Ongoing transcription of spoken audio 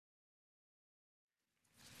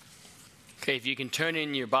Okay, if you can turn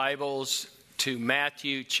in your Bibles to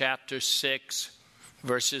Matthew chapter 6,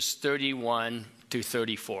 verses 31 through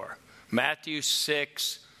 34. Matthew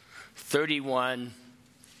 6, 31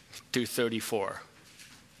 through 34.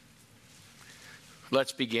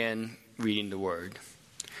 Let's begin reading the word.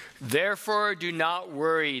 Therefore, do not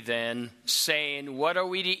worry then, saying, what are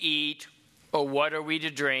we to eat, or what are we to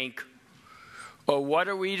drink, or what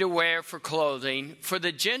are we to wear for clothing? For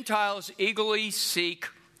the Gentiles eagerly seek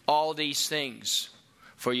all these things.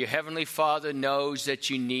 For your heavenly Father knows that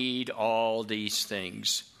you need all these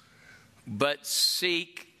things. But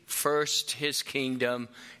seek first his kingdom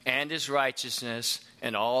and his righteousness,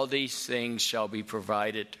 and all these things shall be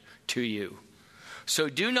provided to you. So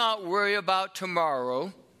do not worry about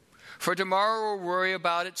tomorrow, for tomorrow will worry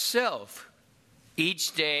about itself.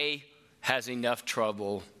 Each day has enough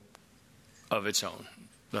trouble of its own.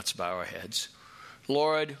 Let's bow our heads.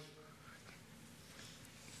 Lord,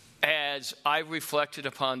 as I've reflected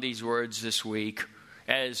upon these words this week,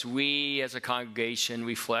 as we as a congregation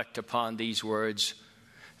reflect upon these words,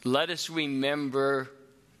 let us remember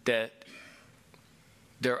that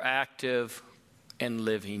they're active and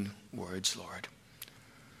living words, Lord.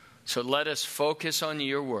 So let us focus on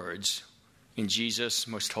your words in Jesus'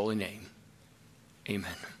 most holy name.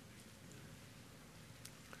 Amen.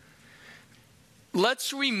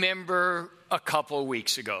 Let's remember a couple of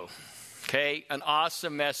weeks ago. Okay, an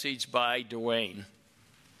awesome message by Dwayne.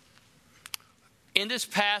 In this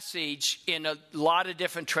passage, in a lot of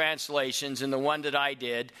different translations, and the one that I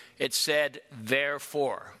did, it said,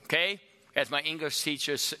 therefore. Okay? As my English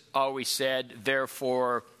teacher always said,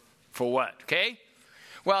 therefore, for what? Okay?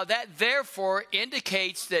 Well, that therefore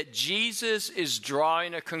indicates that Jesus is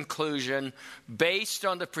drawing a conclusion based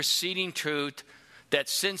on the preceding truth that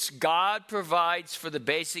since God provides for the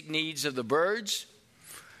basic needs of the birds,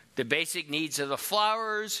 the basic needs of the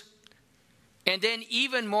flowers, and then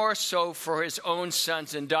even more so for his own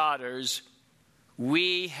sons and daughters,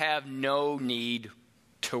 we have no need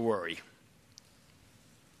to worry.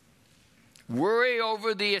 Worry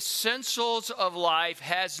over the essentials of life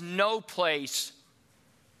has no place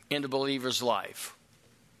in the believer's life.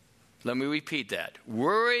 Let me repeat that.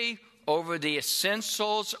 Worry over the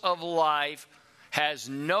essentials of life has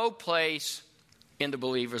no place in the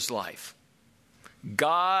believer's life.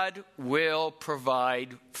 God will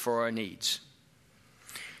provide for our needs.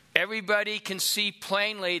 Everybody can see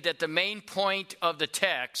plainly that the main point of the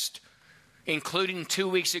text, including 2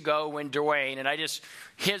 weeks ago when Dwayne, and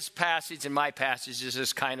his passage and my passage is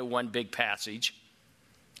just kind of one big passage.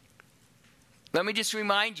 Let me just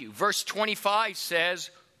remind you, verse 25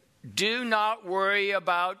 says, do not worry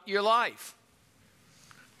about your life.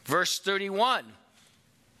 Verse 31,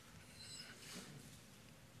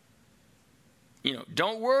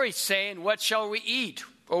 don't worry saying, what shall we eat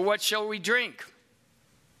or what shall we drink?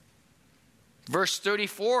 Verse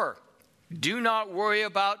 34, do not worry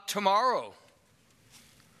about tomorrow.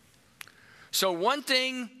 So one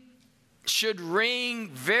thing should ring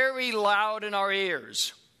very loud in our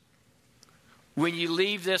ears when you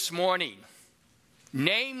leave this morning.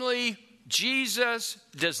 Namely, Jesus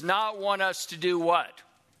does not want us to do what?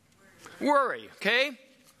 Worry, okay?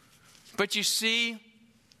 But you see,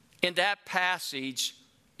 in that passage,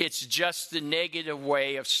 it's just the negative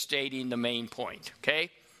way of stating the main point,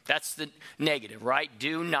 okay? That's the negative, right?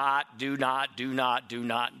 Do not, do not, do not, do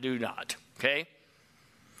not, do not, okay?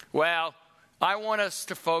 Well, I want us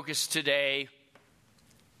to focus today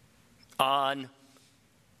on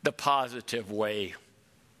the positive way.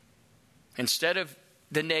 Instead of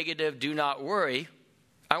the negative, do not worry,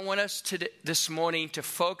 I want us this morning to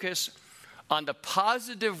focus on the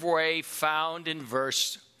positive way found in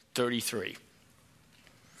verse 33.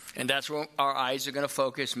 And that's where our eyes are going to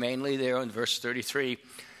focus, mainly there on verse 33.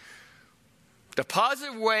 The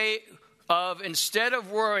positive way of instead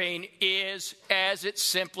of worrying is, as it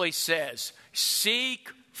simply says, seek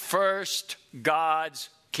first God's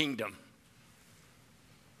kingdom.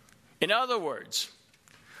 In other words,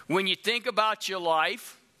 when you think about your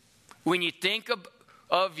life, when you think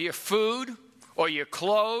of your food or your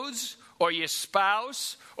clothes or your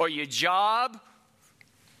spouse or your job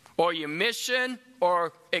or your mission,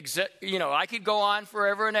 or, I could go on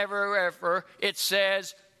forever and ever. It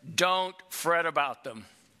says, don't fret about them.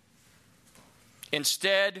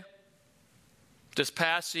 Instead, this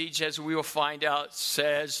passage, as we will find out,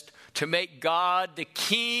 says to make God the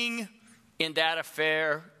king in that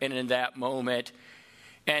affair and in that moment,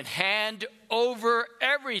 and hand over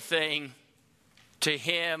everything to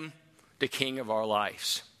him, the king of our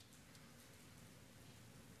lives.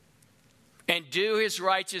 And do his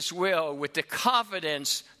righteous will with the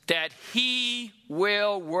confidence that he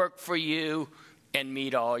will work for you and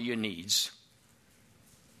meet all your needs.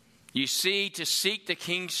 You see, to seek the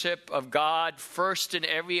kingship of God first in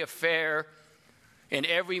every affair, in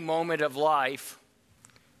every moment of life,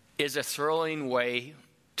 is a thrilling way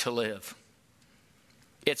to live.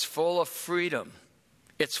 It's full of freedom.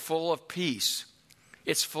 It's full of peace.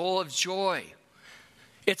 It's full of joy.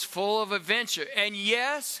 It's full of adventure. And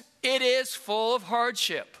yes, it is full of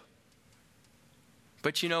hardship.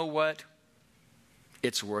 But you know what?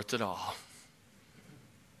 It's worth it all.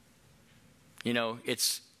 You know,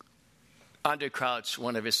 it's Andraé Crouch,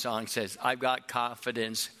 one of his songs says, I've got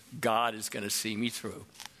confidence God is going to see me through.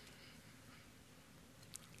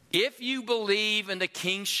 If you believe in the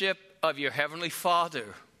kingship of your Heavenly Father,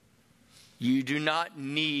 you do not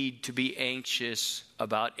need to be anxious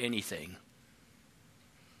about anything.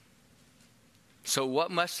 So what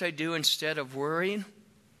must I do instead of worrying?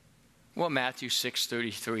 Well, Matthew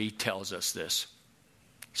 6:33 tells us this.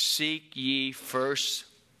 Seek ye first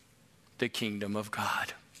the kingdom of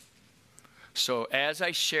God. So as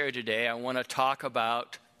I share today, I want to talk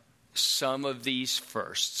about some of these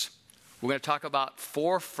firsts. We're going to talk about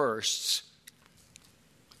 4 firsts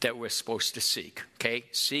that we're supposed to seek. Okay?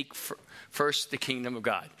 Seek first the kingdom of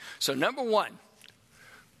God. So number 1,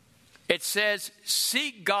 it says,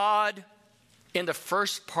 seek God in the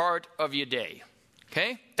first part of your day.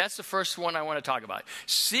 Okay? That's the first one I want to talk about.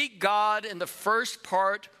 Seek God in the first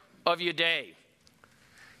part of your day.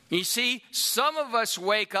 You see, some of us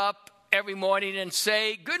wake up every morning and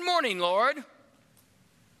say, good morning, Lord.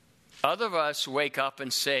 Other of us wake up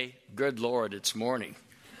and say, good Lord, it's morning.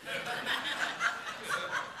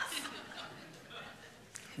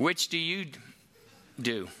 Which do you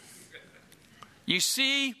do? You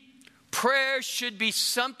see, prayer should be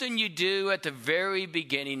something you do at the very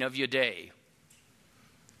beginning of your day.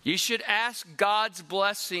 You should ask God's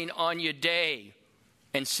blessing on your day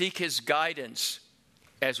and seek his guidance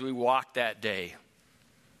as we walk that day.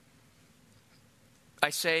 I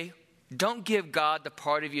say, don't give God the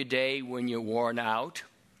part of your day when you're worn out,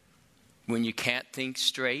 when you can't think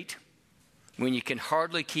straight, when you can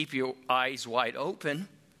hardly keep your eyes wide open.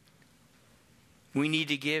 We need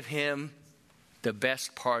to give him the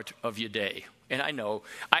best part of your day. And I know,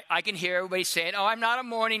 I can hear everybody saying, oh, I'm not a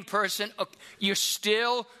morning person. You're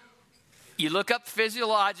still, you look up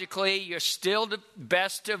physiologically, you're still the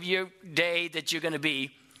best of your day that you're going to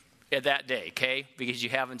be at that day, okay? Because you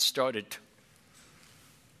haven't started.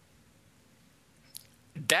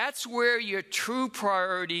 That's where your true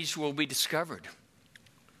priorities will be discovered.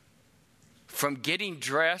 From getting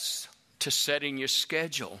dressed to setting your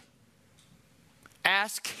schedule.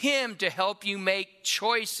 Ask him to help you make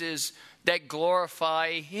choices that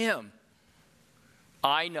glorify him.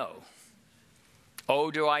 I know.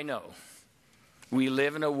 Oh, do I know. We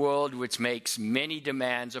live in a world which makes many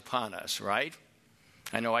demands upon us, right?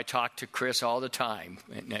 I know I talk to Chris all the time.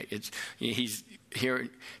 He's hearing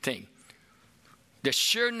thing. The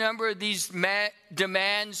sheer number of these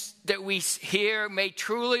demands that we hear may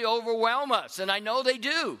truly overwhelm us, and I know they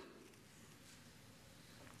do.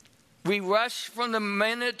 We rush from the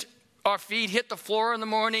minute our feet hit the floor in the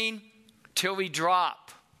morning till we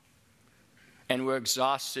drop, and we're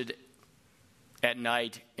exhausted at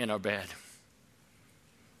night in our bed.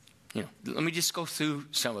 You know, let me just go through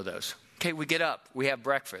some of those. Okay, we get up, we have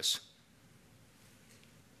breakfast.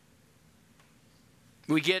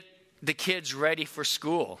 We get the kids ready for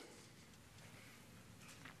school.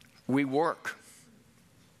 We work.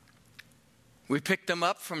 We pick them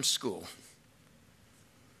up from school.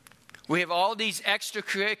 We have all these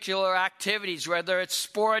extracurricular activities, whether it's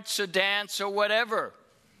sports or dance or whatever.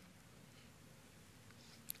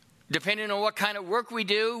 Depending on what kind of work we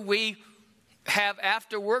do, we have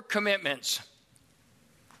after-work commitments.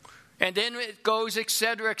 And then it goes, et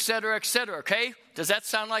cetera, okay? Does that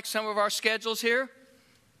sound like some of our schedules here?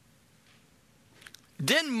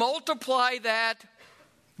 Then multiply that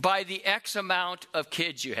by the X amount of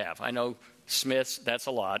kids you have. I know Smiths, that's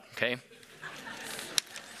a lot, okay?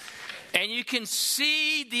 And you can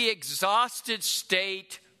see the exhausted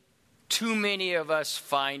state too many of us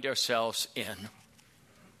find ourselves in.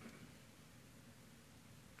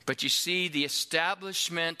 But you see, the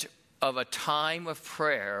establishment of a time of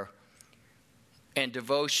prayer and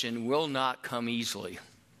devotion will not come easily.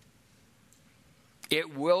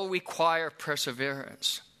 It will require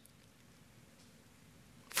perseverance.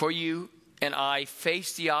 For you and I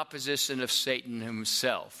face the opposition of Satan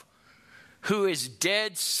himself, who is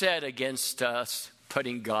dead set against us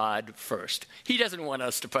putting God first. He doesn't want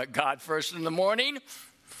us to put God first in the morning.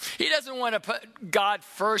 He doesn't want to put God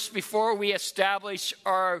first before we establish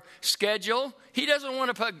our schedule. He doesn't want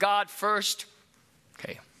to put God first.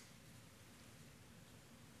 Okay.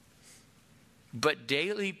 But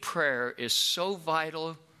daily prayer is so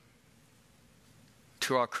vital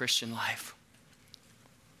to our Christian life.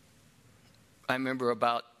 I remember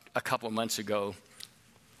about a couple of months ago,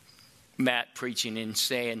 Matt preaching and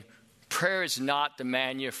saying, prayer is not the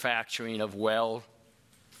manufacturing of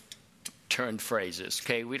well-turned phrases.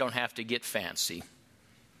 Okay, we don't have to get fancy.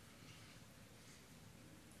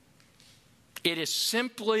 It is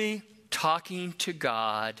simply talking to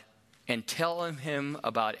God and telling him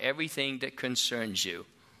about everything that concerns you.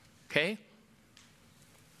 Okay?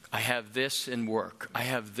 I have this in work. I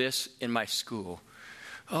have this in my school.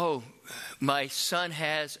 Oh, my son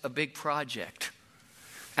has a big project.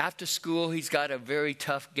 After school, he's got a very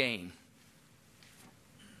tough game.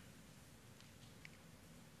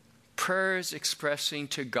 Prayer is expressing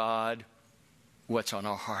to God what's on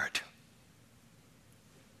our heart.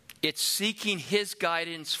 It's seeking his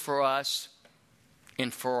guidance for us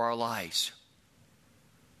and for our lives.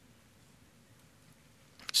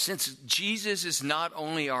 Since Jesus is not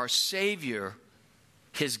only our Savior,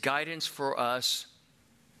 his guidance for us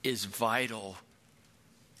is vital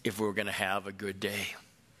if we're going to have a good day.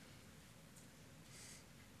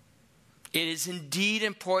 It is indeed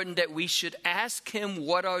important that we should ask him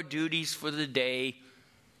what our duties for the day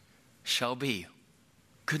shall be.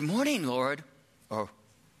 Good morning, Lord. Or,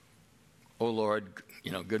 oh Lord,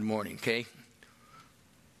 good morning, okay?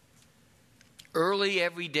 Early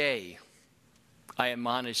every day, I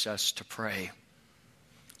admonish us to pray.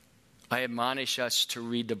 I admonish us to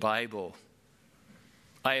read the Bible.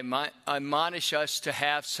 I admonish us to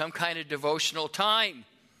have some kind of devotional time.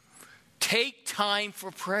 Take time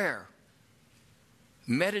for prayer.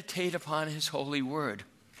 Meditate upon his holy word.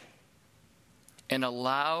 And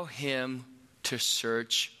allow him to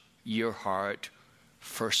search your heart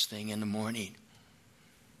first thing in the morning.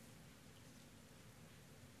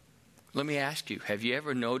 Let me ask you, have you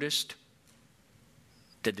ever noticed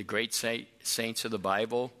that the great saints of the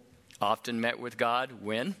Bible often met with God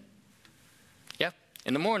when? Yep,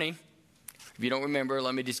 in the morning. If you don't remember,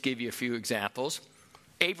 let me just give you a few examples.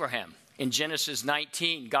 Abraham, in Genesis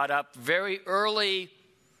 19, got up very early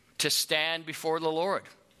to stand before the Lord.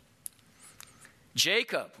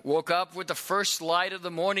 Jacob woke up with the first light of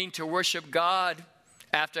the morning to worship God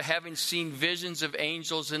after having seen visions of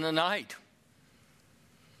angels in the night.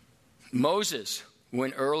 Moses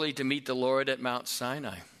went early to meet the Lord at Mount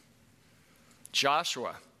Sinai.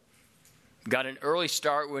 Joshua got an early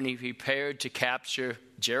start when he prepared to capture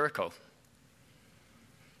Jericho.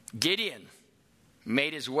 Gideon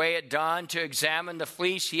made his way at dawn to examine the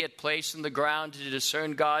fleece he had placed in the ground to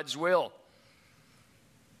discern God's will.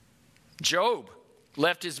 Job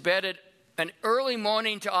left his bed at an early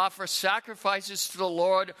morning to offer sacrifices to the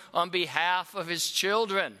Lord on behalf of his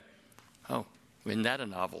children. Oh, isn't that a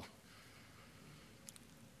novel?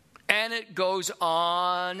 And it goes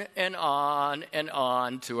on and on and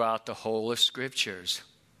on throughout the whole of Scriptures.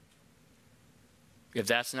 If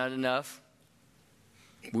that's not enough,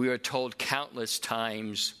 we are told countless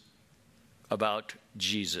times about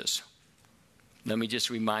Jesus. Let me just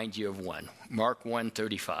remind you of one. Mark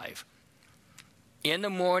 1:35. In the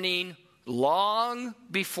morning, long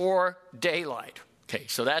before daylight. Okay,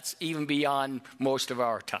 so that's even beyond most of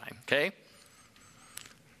our time, okay?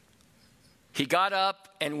 He got up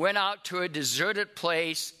and went out to a deserted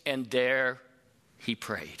place, and there he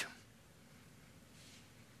prayed.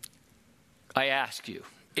 I ask you,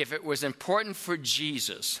 if it was important for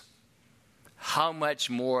Jesus, how much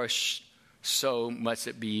more so must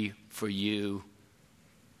it be for you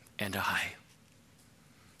and I?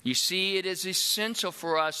 You see, it is essential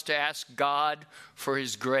for us to ask God for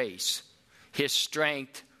his grace, his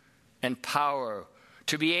strength, and power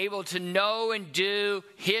to be able to know and do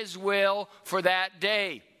his will for that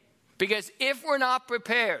day. Because if we're not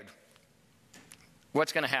prepared,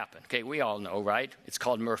 what's going to happen? Okay, we all know, right? It's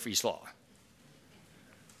called Murphy's Law.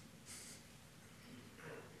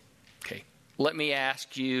 Okay, let me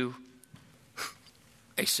ask you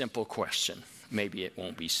a simple question. Maybe it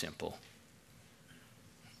won't be simple.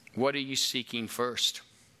 What are you seeking first?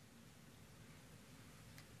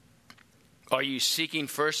 Are you seeking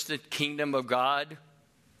first the kingdom of God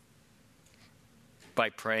by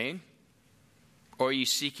praying? Or are you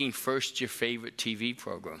seeking first your favorite TV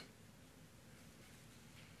program?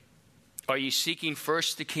 Are you seeking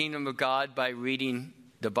first the kingdom of God by reading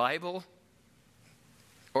the Bible?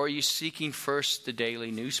 Or are you seeking first the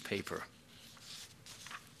daily newspaper?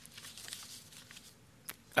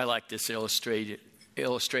 I like this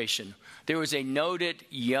illustration. There was a noted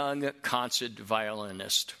young concert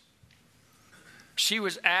violinist. She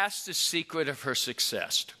was asked the secret of her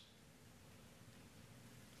success.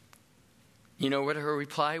 You know what her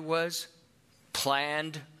reply was?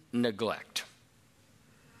 Planned neglect.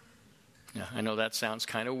 Now, I know that sounds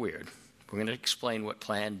kind of weird. We're going to explain what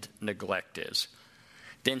planned neglect is.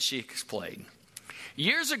 Then she explained,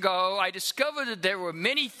 years ago, I discovered that there were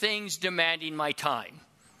many things demanding my time.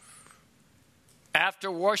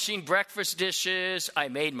 After washing breakfast dishes, I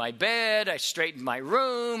made my bed, I straightened my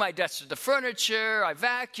room, I dusted the furniture, I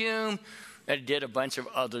vacuumed, and I did a bunch of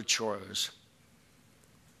other chores.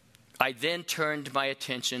 I then turned my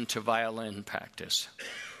attention to violin practice.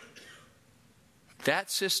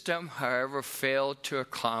 That system, however, failed to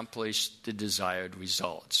accomplish the desired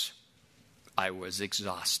results. I was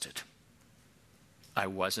exhausted. I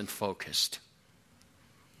wasn't focused.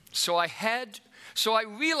 So I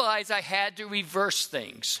realized I had to reverse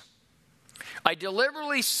things. I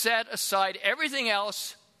deliberately set aside everything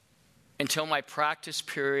else until my practice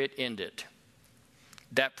period ended.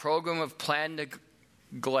 That program of planned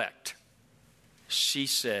neglect, she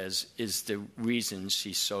says, is the reason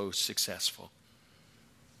she's so successful.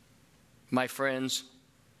 My friends,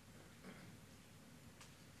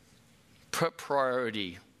 put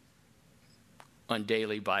priority on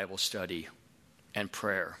daily Bible study and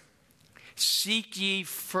prayer. Seek ye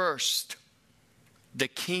first the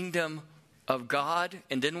kingdom of God.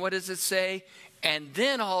 And then what does it say? And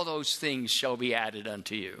then all those things shall be added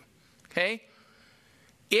unto you. Okay?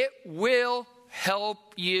 It will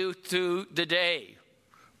help you through the day.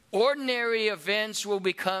 Ordinary events will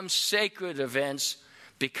become sacred events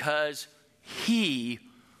because He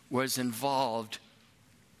was involved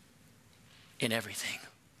in everything.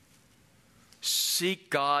 Seek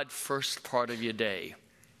God first part of your day.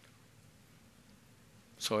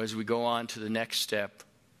 So as we go on to the next step,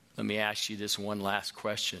 let me ask you this one last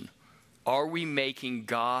question. Are we making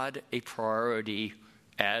God a priority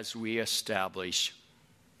as we establish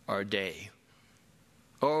our day?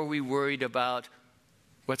 Or are we worried about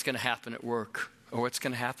what's going to happen at work? Or what's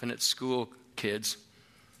going to happen at school, kids?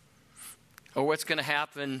 Or what's going to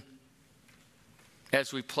happen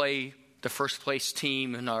as we play the first place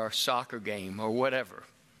team in our soccer game or whatever?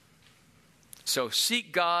 So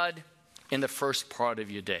seek God in the first part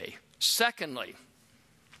of your day. Secondly,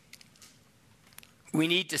 we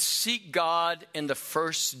need to seek God in the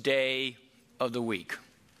first day of the week.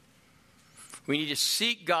 We need to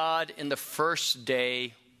seek God in the first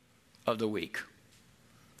day of the week.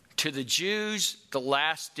 To the Jews, the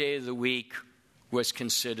last day of the week was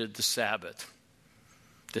considered the Sabbath.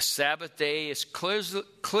 The Sabbath day is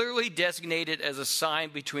clearly designated as a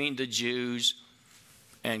sign between the Jews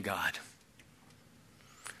and God.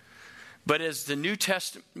 But as the New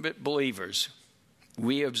Testament believers,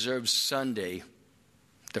 we observe Sunday,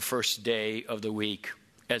 the first day of the week,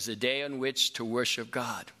 as the day on which to worship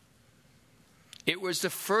God. It was the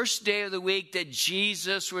first day of the week that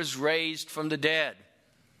Jesus was raised from the dead.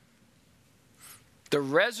 The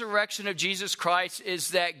resurrection of Jesus Christ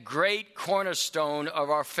is that great cornerstone of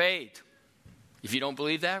our faith. If you don't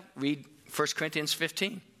believe that, read 1 Corinthians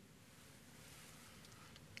 15.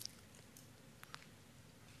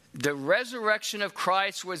 The resurrection of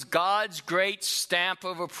Christ was God's great stamp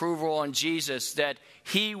of approval on Jesus, that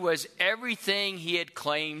He was everything He had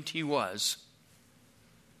claimed He was.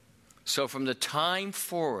 So from that time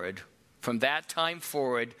forward,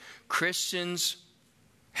 Christians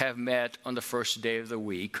have met on the first day of the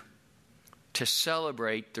week to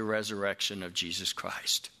celebrate the resurrection of Jesus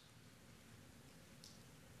Christ.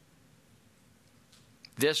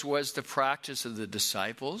 This was the practice of the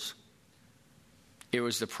disciples. It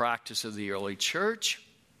was the practice of the early church.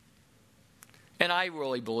 And I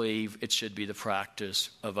really believe it should be the practice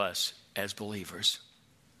of us as believers.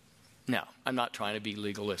 Now, I'm not trying to be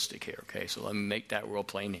legalistic here, okay? So let me make that real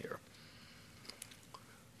plain here.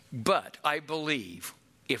 But I believe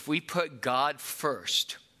if we put God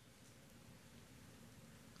first,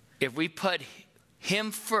 if we put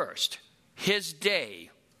Him first, His day,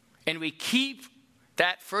 and we keep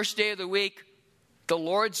that first day of the week, the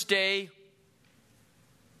Lord's Day,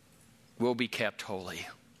 will be kept holy.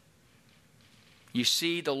 You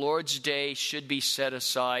see, the Lord's Day should be set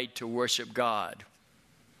aside to worship God.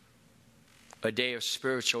 A day of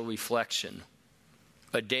spiritual reflection.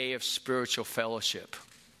 A day of spiritual fellowship.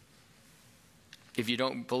 If you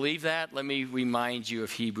don't believe that, let me remind you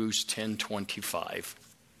of Hebrews 10:25.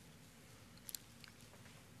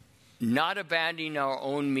 Not abandoning our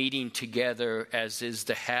own meeting together, as is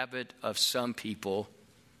the habit of some people,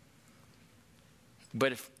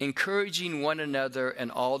 but encouraging one another,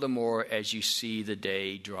 and all the more as you see the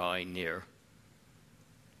day drawing near.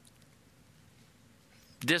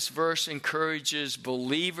 This verse encourages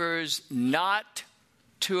believers not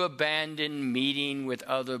to abandon meeting with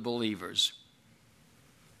other believers,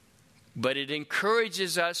 but it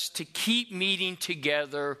encourages us to keep meeting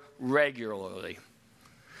together regularly.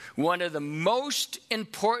 One of the most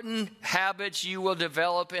important habits you will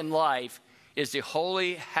develop in life is the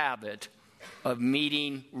holy habit of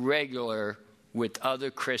meeting regular with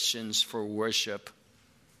other Christians for worship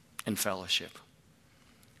and fellowship.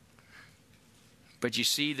 But you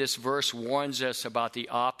see, this verse warns us about the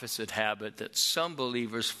opposite habit that some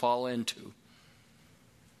believers fall into.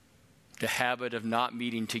 The habit of not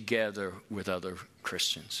meeting together with other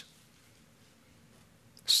Christians.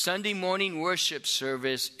 Sunday morning worship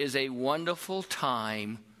service is a wonderful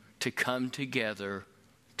time to come together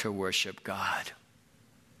to worship God.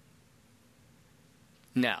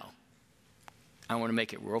 Now, I want to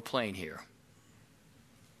make it real plain here.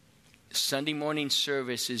 Sunday morning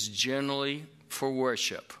service is generally for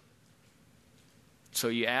worship. So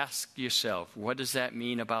you ask yourself, what does that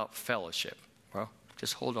mean about fellowship? Well,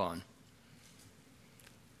 just hold on.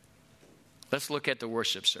 Let's look at the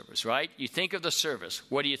worship service, right? You think of the service.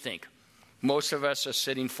 What do you think? Most of us are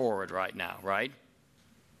sitting forward right now, right?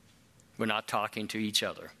 We're not talking to each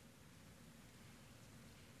other.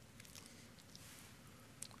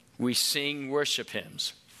 We sing worship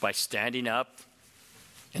hymns by standing up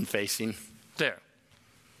and facing there.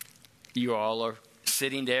 You all are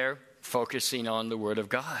sitting there focusing on the Word of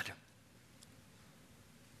God.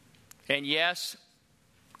 And yes,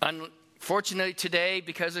 unfortunately today,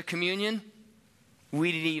 because of communion,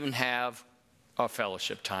 we didn't even have our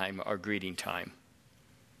fellowship time, our greeting time.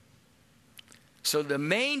 So the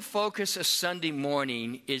main focus of Sunday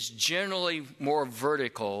morning is generally more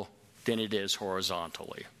vertical than it is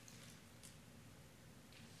horizontally.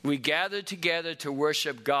 We gather together to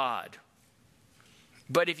worship God.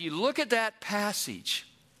 But if you look at that passage,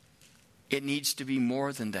 it needs to be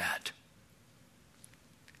more than that.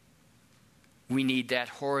 We need that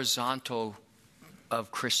horizontal of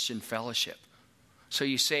Christian fellowship. So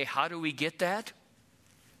you say, how do we get that?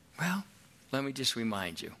 Well, let me just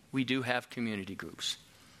remind you, we do have community groups.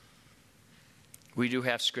 We do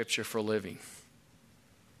have Scripture for Living.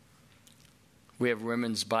 We have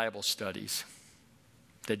women's Bible studies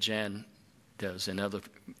that Jan does and other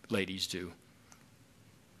ladies do.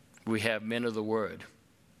 We have Men of the Word.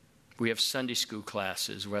 We have Sunday school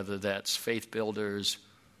classes, whether that's Faith Builders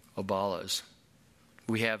or Ballas.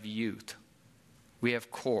 We have youth. We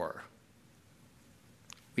have core.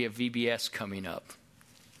 We have VBS coming up.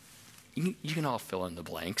 You can all fill in the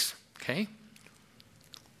blanks, okay?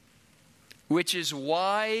 Which is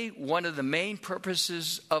why one of the main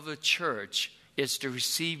purposes of the church is to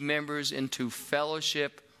receive members into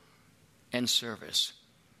fellowship and service.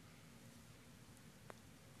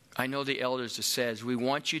 I know the elders have said, we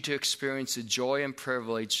want you to experience the joy and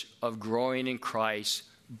privilege of growing in Christ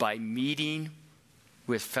by meeting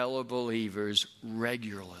with fellow believers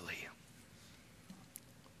regularly.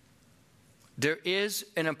 There is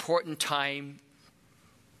an important time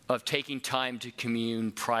of taking time to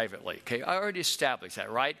commune privately. Okay, I already established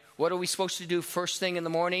that, right? What are we supposed to do first thing in the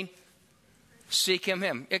morning? Seek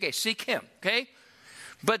him. Okay, seek him, okay?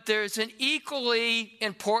 But there's an equally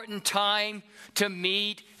important time to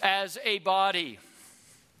meet as a body.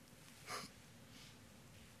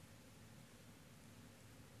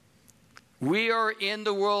 We are in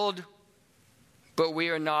the world, but we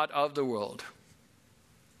are not of the world.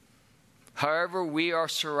 However, we are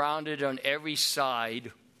surrounded on every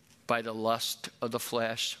side by the lust of the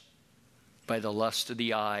flesh, by the lust of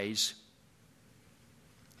the eyes,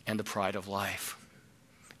 and the pride of life.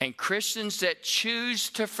 And Christians that choose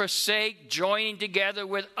to forsake joining together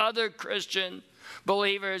with other Christian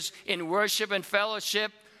believers in worship and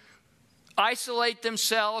fellowship isolate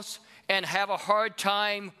themselves and have a hard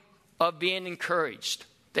time of being encouraged.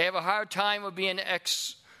 They have a hard time of being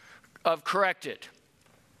corrected.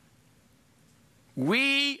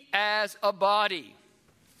 We as a body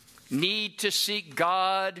need to seek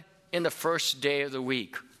God in the first day of the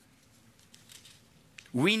week.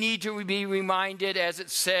 We need to be reminded, as it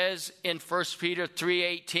says in 1 Peter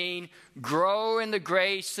 3:18, grow in the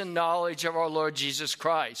grace and knowledge of our Lord Jesus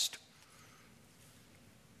Christ.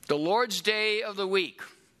 The Lord's Day of the week,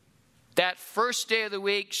 that first day of the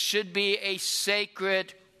week, should be a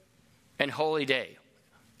sacred and holy day.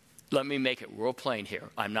 Let me make it real plain here.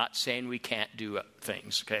 I'm not saying we can't do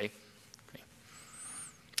things, okay?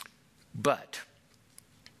 But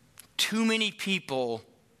too many people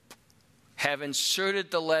have inserted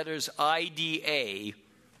the letters IDA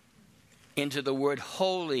into the word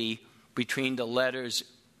holy between the letters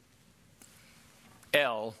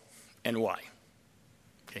L and Y.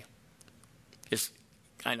 Okay?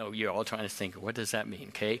 I know you're all trying to think, what does that mean?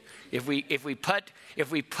 Okay? If we put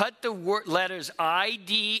the letters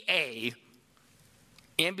IDA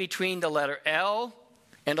in between the letter L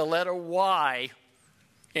and the letter Y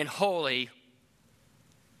in holy,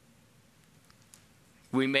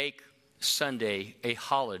 we make Sunday a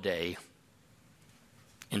holiday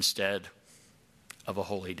instead of a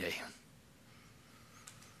holy day.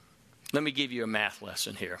 Let me give you a math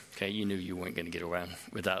lesson here. Okay, you knew you weren't going to get around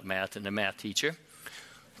without math and a math teacher.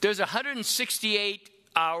 There's 168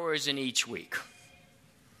 hours in each week.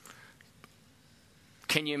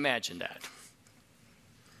 Can you imagine that?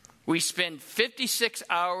 We spend 56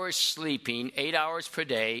 hours sleeping, 8 hours per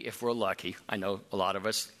day if we're lucky. I know a lot of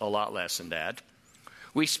us, a lot less than that.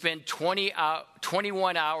 We spend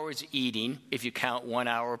 21 hours eating, if you count 1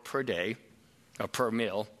 hour per day, or per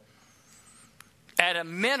meal. At a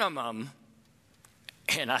minimum,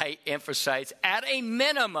 and I emphasize, at a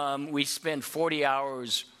minimum, we spend 40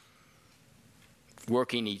 hours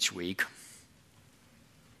working each week.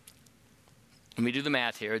 Let me do the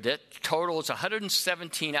math here. That totals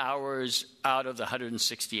 117 hours out of the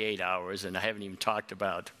 168 hours, and I haven't even talked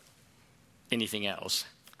about anything else.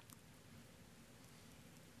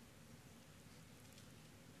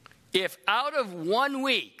 If out of 1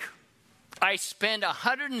 week I spend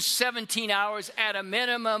 117 hours at a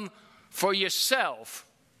minimum for yourself,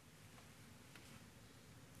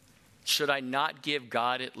 should I not give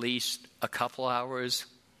God at least a couple hours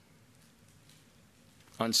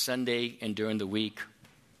on Sunday and during the week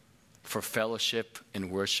for fellowship and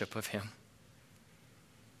worship of Him?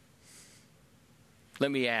 Let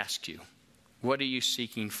me ask you, what are you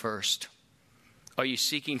seeking first? Are you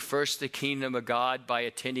seeking first the kingdom of God by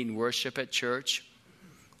attending worship at church?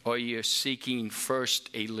 Or are you seeking first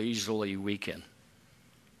a leisurely weekend?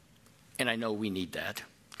 And I know we need that,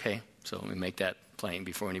 okay? So let me make that plain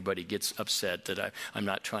before anybody gets upset that I'm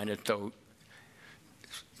not trying to throw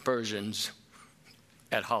versions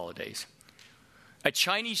at holidays. A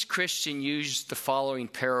Chinese Christian used the following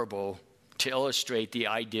parable to illustrate the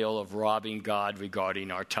ideal of robbing God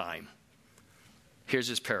regarding our time. Here's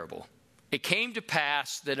his parable. It came to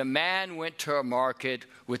pass that a man went to a market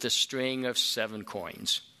with a string of 7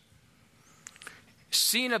 coins.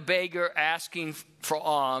 Seeing a beggar asking for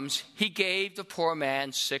alms, he gave the poor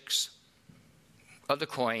man 6 of the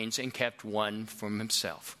coins and kept 1 for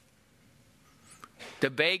himself. The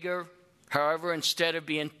beggar, however, instead of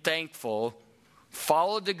being thankful,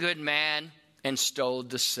 followed the good man and stole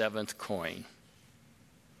the 7th coin.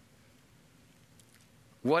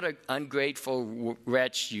 What an ungrateful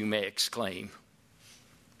wretch, you may exclaim.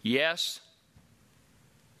 Yes,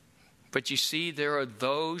 but you see, there are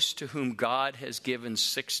those to whom God has given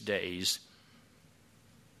 6 days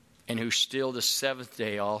and who steal the 7th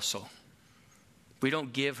day also. We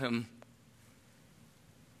don't give him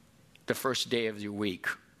the first day of the week,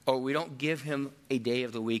 or we don't give him a day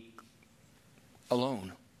of the week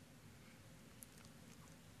alone.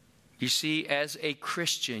 You see, as a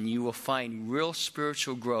Christian, you will find real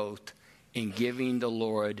spiritual growth in giving the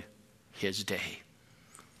Lord His day.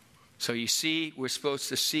 So you see, we're supposed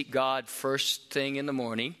to seek God first thing in the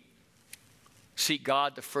morning, seek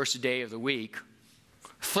God the first day of the week.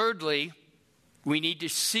 Thirdly, we need to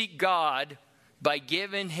seek God by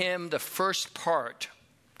giving Him the first part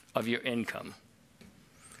of your income.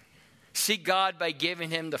 Seek God by giving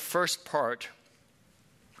Him the first part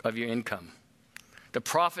of your income. The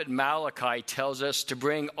prophet Malachi tells us to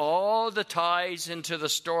bring all the tithes into the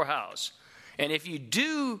storehouse. And if you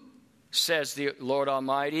do, says the Lord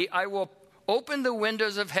Almighty, I will open the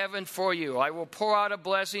windows of heaven for you. I will pour out a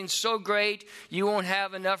blessing so great you won't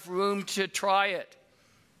have enough room to try it,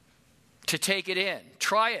 to take it in.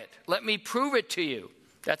 Try it. Let me prove it to you.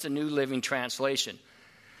 That's a New Living Translation.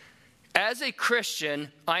 As a Christian,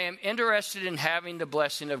 I am interested in having the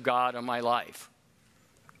blessing of God on my life.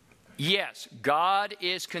 Yes, God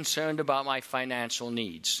is concerned about my financial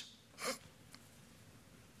needs.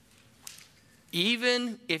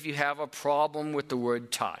 Even if you have a problem with the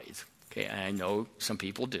word tithe, okay, I know some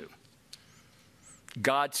people do,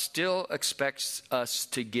 God still expects us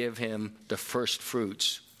to give Him the first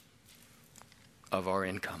fruits of our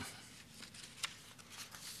income.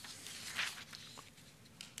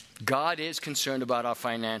 God is concerned about our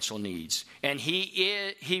financial needs, and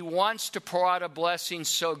He wants to pour out a blessing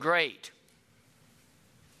so great.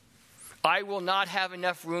 I will not have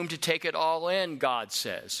enough room to take it all in, God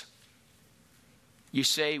says. You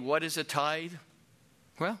say, what is a tithe?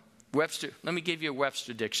 Well, Let me give you a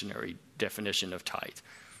Webster Dictionary definition of tithe.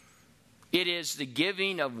 It is the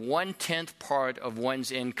giving of 1/10 part of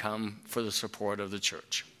one's income for the support of the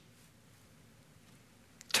church.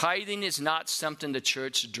 Tithing is not something the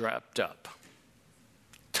church dreamt up.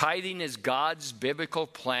 Tithing is God's biblical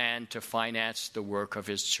plan to finance the work of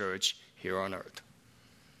his church here on earth.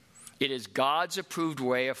 It is God's approved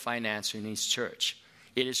way of financing his church.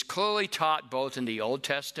 It is clearly taught both in the Old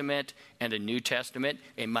Testament and the New Testament.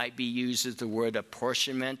 It might be used as the word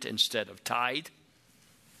apportionment instead of tithe,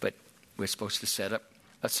 but we're supposed to set up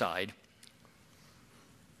aside.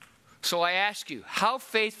 So I ask you, how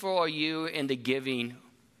faithful are you in the giving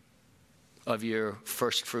of your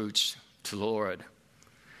first fruits to the Lord?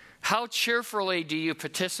 How cheerfully do you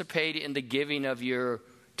participate in the giving of your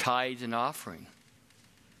tithe and offering?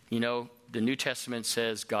 You know, the New Testament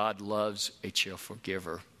says God loves a cheerful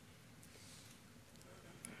giver.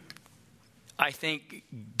 I think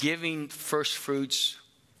giving first fruits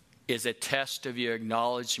is a test of your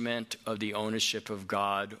acknowledgement of the ownership of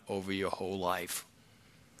God over your whole life.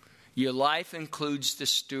 Your life includes the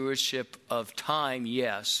stewardship of time,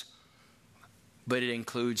 yes, but it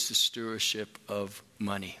includes the stewardship of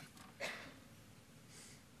money.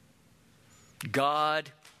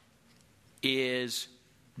 God is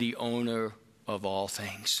the owner of all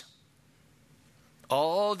things.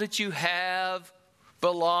 All that you have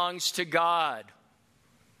belongs to God.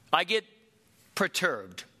 I get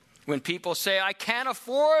perturbed when people say, I can't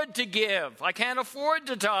afford to give. I can't afford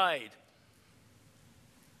to tithe.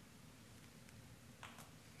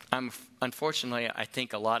 Unfortunately, I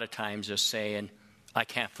think a lot of times they're saying, I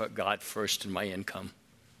can't put God first in my income.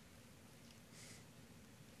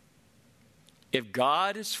 If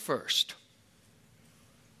God is first,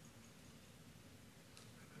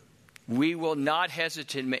 we will not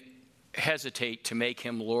hesitate to make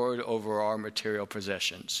him Lord over our material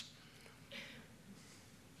possessions.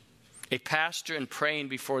 A pastor in praying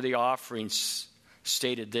before the offerings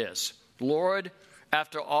stated this: Lord,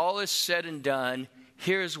 after all is said and done,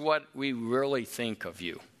 here's what we really think of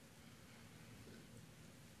you.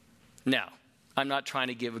 Now, I'm not trying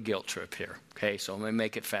to give a guilt trip here, okay? So I'm going to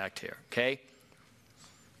make it fact here, okay?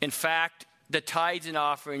 In fact, the tithes and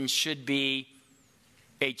offerings should be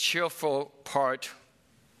a cheerful part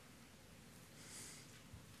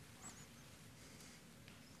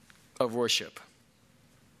of worship.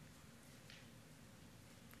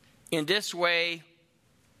 In this way,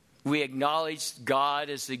 we acknowledge God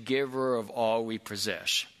as the giver of all we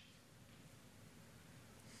possess.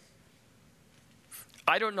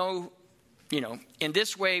 I don't know, in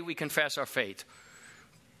this way we confess our faith.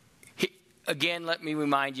 Again, let me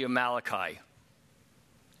remind you of Malachi.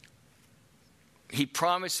 He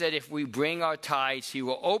promised that if we bring our tithes, he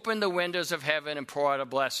will open the windows of heaven and pour out a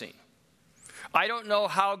blessing. I don't know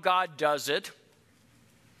how God does it,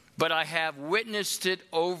 but I have witnessed it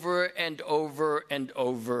over and over and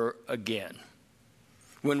over again.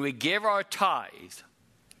 When we give our tithe,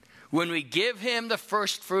 when we give him the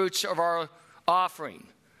first fruits of our offering,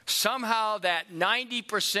 somehow that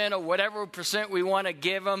 90% or whatever percent we want to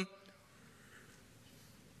give him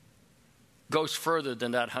goes further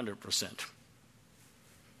than that 100%.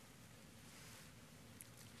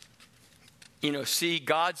 See,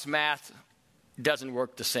 God's math doesn't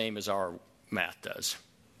work the same as our math does.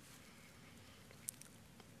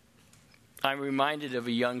 I'm reminded of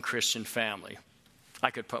a young Christian family.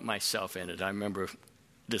 I could put myself in it. I remember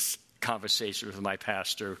this conversation with my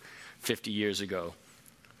pastor 50 years ago.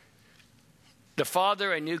 The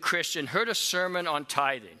father, a new Christian, heard a sermon on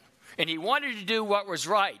tithing, and he wanted to do what was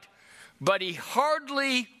right, but he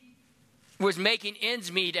hardly was making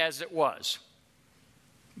ends meet as it was.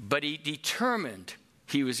 But he determined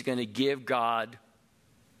he was going to give God,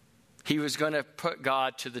 he was going to put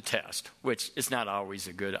God to the test, which is not always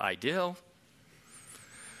a good ideal.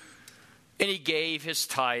 And he gave his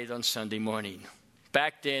tithe on Sunday morning.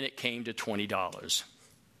 Back then it came to $20.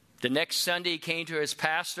 The next Sunday he came to his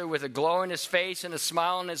pastor with a glow on his face and a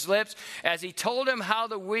smile on his lips as he told him how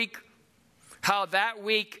that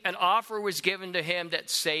week an offer was given to him that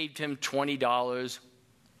saved him $20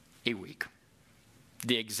 a week.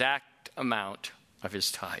 The exact amount of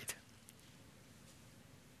his tithe.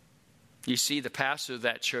 You see, the pastor of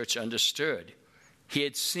that church understood. He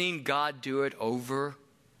had seen God do it over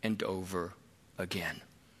and over again.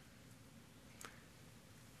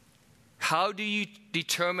 How do you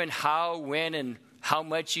determine how, when, and how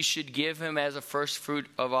much you should give him as a first fruit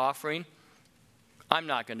of offering? I'm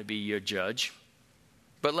not going to be your judge,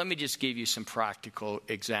 but let me just give you some practical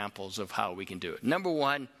examples of how we can do it. Number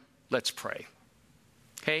one, let's pray.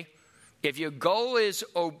 Okay? If your goal is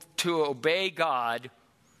to obey God,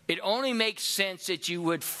 it only makes sense that you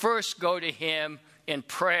would first go to him in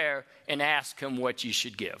prayer and ask him what you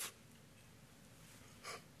should give.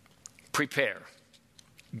 Prepare.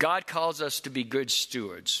 God calls us to be good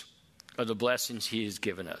stewards of the blessings he has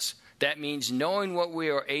given us. That means knowing what we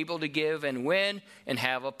are able to give and when, and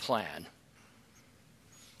have a plan.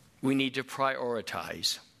 We need to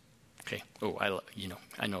prioritize. Okay.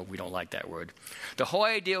 I know we don't like that word. The whole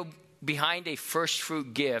idea behind a first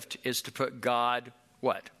fruit gift is to put God,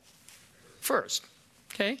 what? First.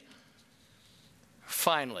 Okay?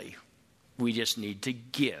 Finally, we just need to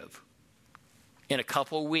give. In a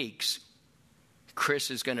couple weeks, Chris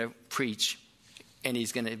is going to preach, and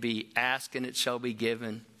he's going to be ask and it shall be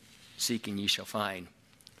given, seek and ye shall find.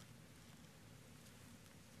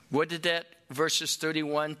 What did that verses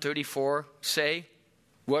 31, 34 say?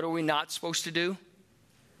 What are we not supposed to do?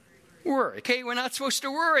 Worry. Okay, we're not supposed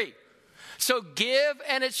to worry. So give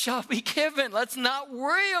and it shall be given. Let's not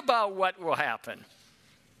worry about what will happen.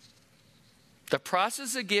 The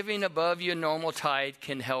process of giving above your normal tithe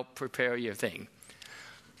can help prepare your thing.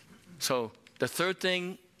 So the third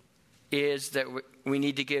thing is that we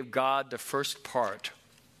need to give God the first part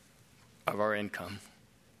of our income.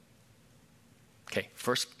 Okay,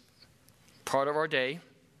 first part of our day,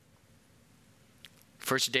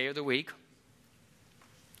 first day of the week,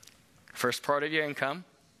 first part of your income.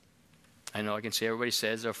 I know I can see everybody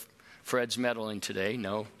says, oh, Fred's meddling today.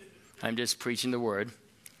 No, I'm just preaching the word.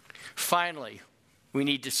 Finally, we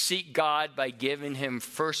need to seek God by giving him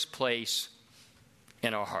first place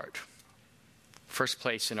in our heart. First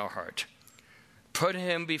place in our heart. Put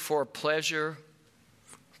him before pleasure.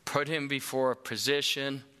 Put him before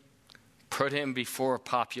position. Put him before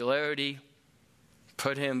popularity.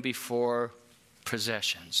 Put him before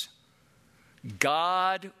possessions.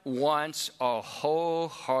 God wants a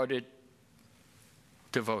wholehearted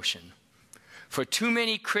devotion. For too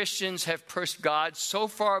many Christians have pushed God so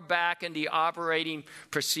far back in the operating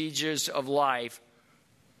procedures of life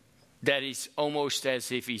that it's almost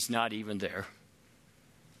as if he's not even there.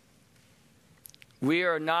 We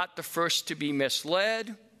are not the first to be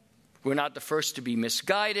misled. We're not the first to be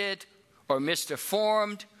misguided or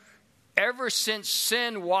misinformed. Ever since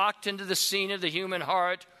sin walked into the scene of the human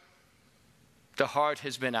heart, the heart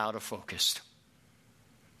has been out of focus.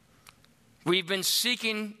 We've been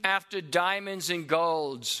seeking after diamonds and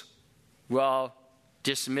golds while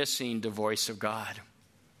dismissing the voice of God.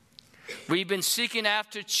 We've been seeking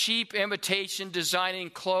after cheap imitation designing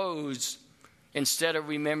clothes instead of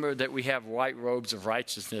remember that we have white robes of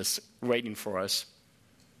righteousness waiting for us.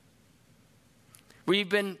 We've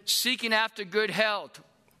been seeking after good health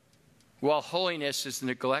while holiness is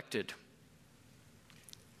neglected.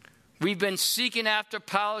 We've been seeking after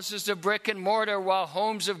palaces of brick and mortar while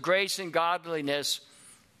homes of grace and godliness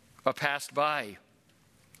are passed by.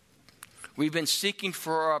 We've been seeking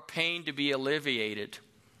for our pain to be alleviated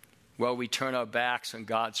while we turn our backs on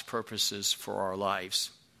God's purposes for our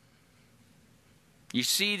lives. You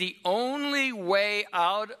see, the only way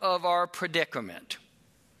out of our predicament,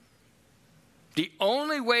 the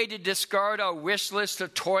only way to discard our wish list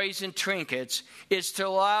of toys and trinkets is to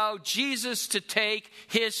allow Jesus to take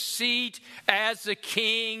his seat as the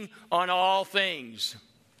king on all things.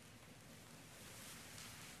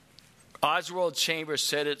 Oswald Chambers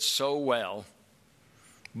said it so well.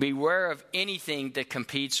 Beware of anything that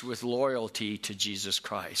competes with loyalty to Jesus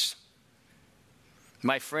Christ.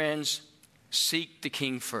 My friends, seek the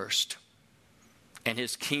king first and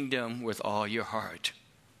his kingdom with all your heart.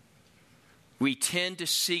 We tend to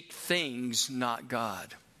seek things, not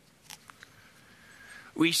God.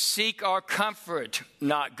 We seek our comfort,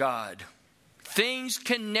 not God. Things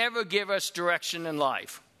can never give us direction in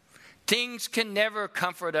life. Things can never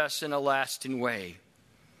comfort us in a lasting way.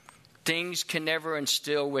 Things can never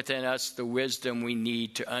instill within us the wisdom we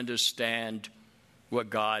need to understand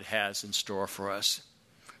what God has in store for us.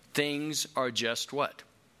 Things are just what?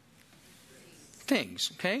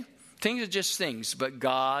 Things, okay? Things are just things, but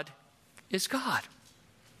God is God.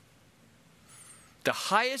 The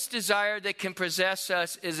highest desire that can possess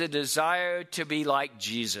us is a desire to be like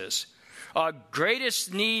Jesus. Our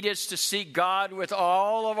greatest need is to seek God with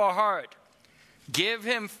all of our heart. Give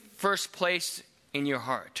him first place in your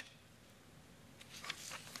heart.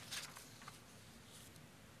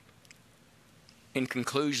 In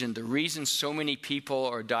conclusion, the reason so many people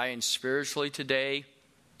are dying spiritually today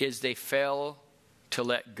is they fail to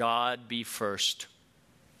let God be first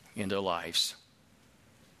in their lives.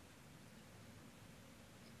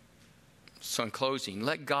 So in closing,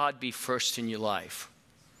 let God be first in your life.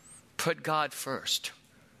 Put God first.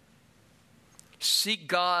 Seek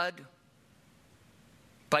God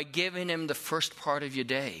by giving him the first part of your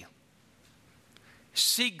day.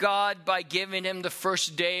 Seek God by giving him the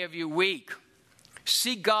first day of your week.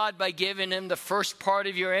 Seek God by giving him the first part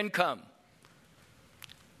of your income.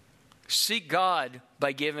 Seek God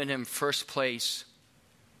by giving him first place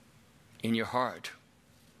in your heart.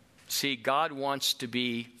 See, God wants to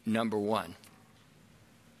be number one.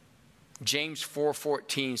 James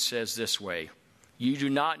 4:14 says this way, "You do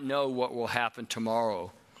not know what will happen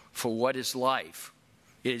tomorrow, for what is life?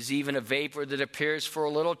 It is even a vapor that appears for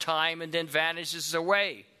a little time and then vanishes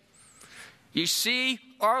away." You see,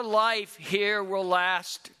 our life here will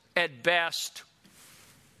last at best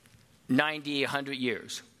 90, 100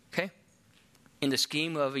 years. Okay? In the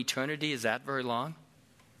scheme of eternity, is that very long?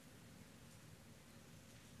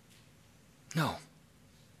 No.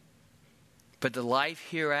 But the life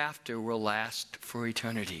hereafter will last for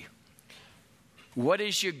eternity. What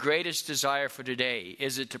is your greatest desire for today?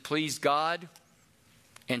 Is it to please God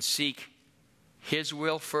and seek his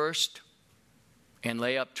will first and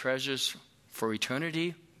lay up treasures for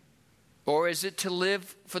eternity? Or is it to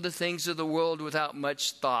live for the things of the world without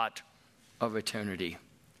much thought of eternity?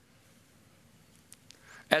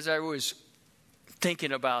 As I was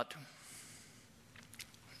thinking about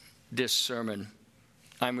this sermon,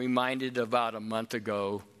 I'm reminded about a month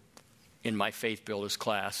ago in my Faith Builders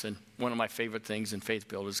class. And one of my favorite things in Faith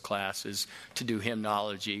Builders class is to do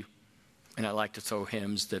hymnology. And I like to throw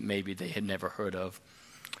hymns that maybe they had never heard of.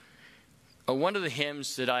 One of the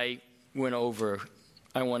hymns that I went over,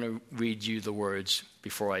 I want to read you the words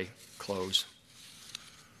before I close.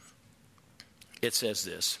 It says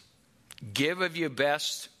this: "Give of your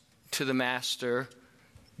best to the Master.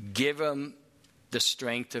 Give him the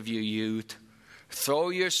strength of your youth. Throw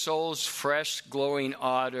your soul's fresh, glowing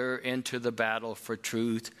ardor into the battle for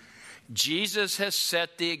truth. Jesus has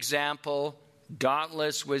set the example.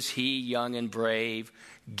 Dauntless was he, young and brave.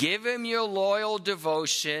 Give him your loyal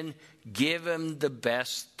devotion. Give him the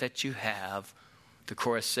best that you have." The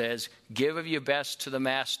chorus says, "Give of your best to the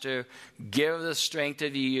Master. Give of the strength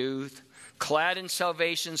of your youth. Clad in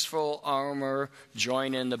salvation's full armor,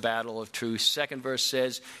 join in the battle of truth." Second verse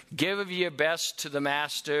says, "Give of your best to the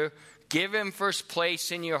Master. Give him first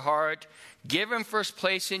place in your heart. Give him first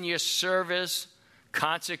place in your service.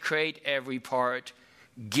 Consecrate every part.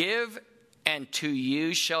 Give, and to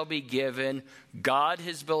you shall be given. God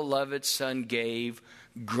his beloved Son gave.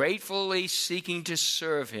 Gratefully seeking to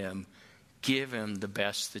serve him. Give him the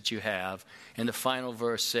best that you have." And the final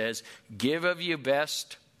verse says, "Give of your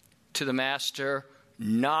best to the Master.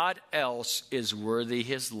 Naught else is worthy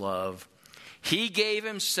his love. He gave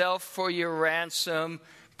himself for your ransom,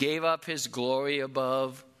 gave up his glory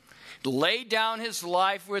above, laid down his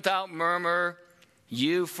life without murmur,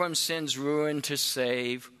 you from sin's ruin to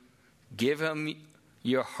save. Give him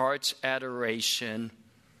your heart's adoration.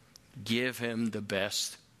 Give him the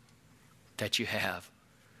best that you have."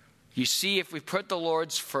 You see, if we put the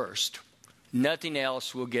Lord's first, nothing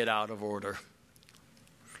else will get out of order.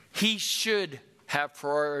 He should have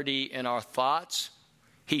priority in our thoughts.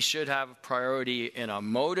 He should have priority in our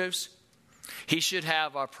motives. He should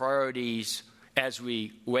have our priorities as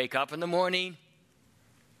we wake up in the morning,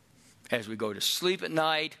 as we go to sleep at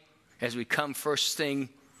night, as we come first thing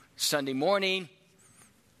Sunday morning,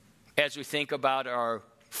 as we think about our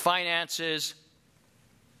finances.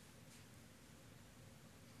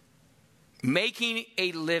 Making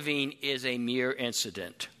a living is a mere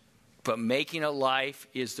incident, but making a life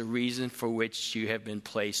is the reason for which you have been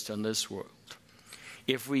placed on this world.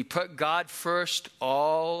 If we put God first,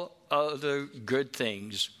 all other good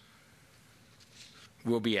things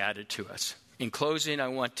will be added to us. In closing, I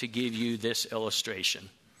want to give you this illustration.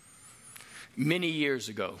 Many years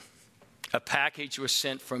ago, a package was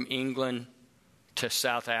sent from England to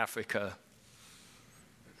South Africa.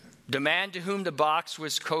 The man to whom the box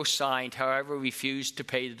was co-signed, however, refused to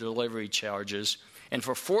pay the delivery charges, and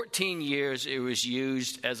for 14 years it was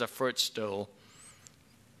used as a footstool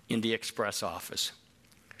in the express office.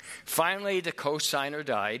 Finally, the co-signer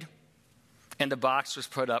died, and the box was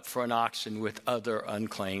put up for an auction with other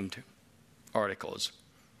unclaimed articles.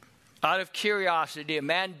 Out of curiosity, a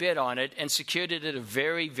man bid on it and secured it at a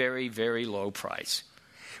very, very, very low price.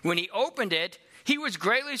 When he opened it, he was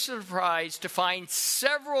greatly surprised to find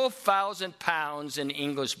several thousand pounds in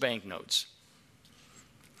English banknotes.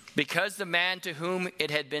 Because the man to whom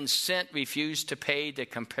it had been sent refused to pay the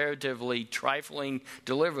comparatively trifling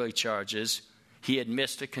delivery charges, he had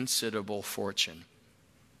missed a considerable fortune.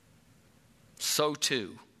 So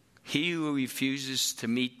too, he who refuses to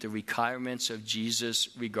meet the requirements of Jesus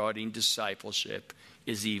regarding discipleship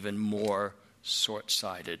is even more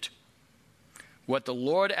short-sighted. What the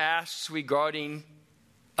Lord asks regarding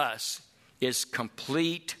us is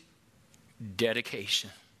complete dedication.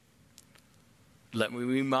 Let me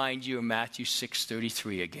remind you of Matthew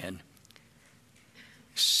 6:33 again.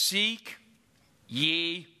 Seek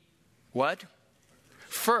ye what?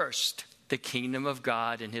 First, the kingdom of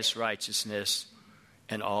God and his righteousness,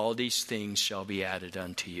 and all these things shall be added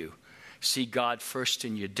unto you. See God first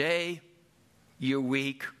in your day, your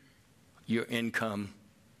week, your income,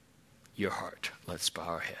 your heart. Let's bow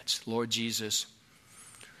our heads. Lord Jesus,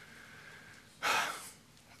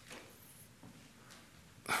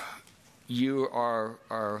 you are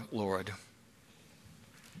our Lord.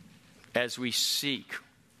 As we seek,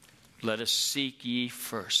 let us seek ye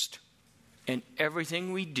first. In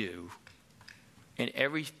everything we do, in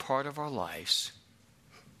every part of our lives,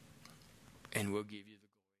 and we'll give you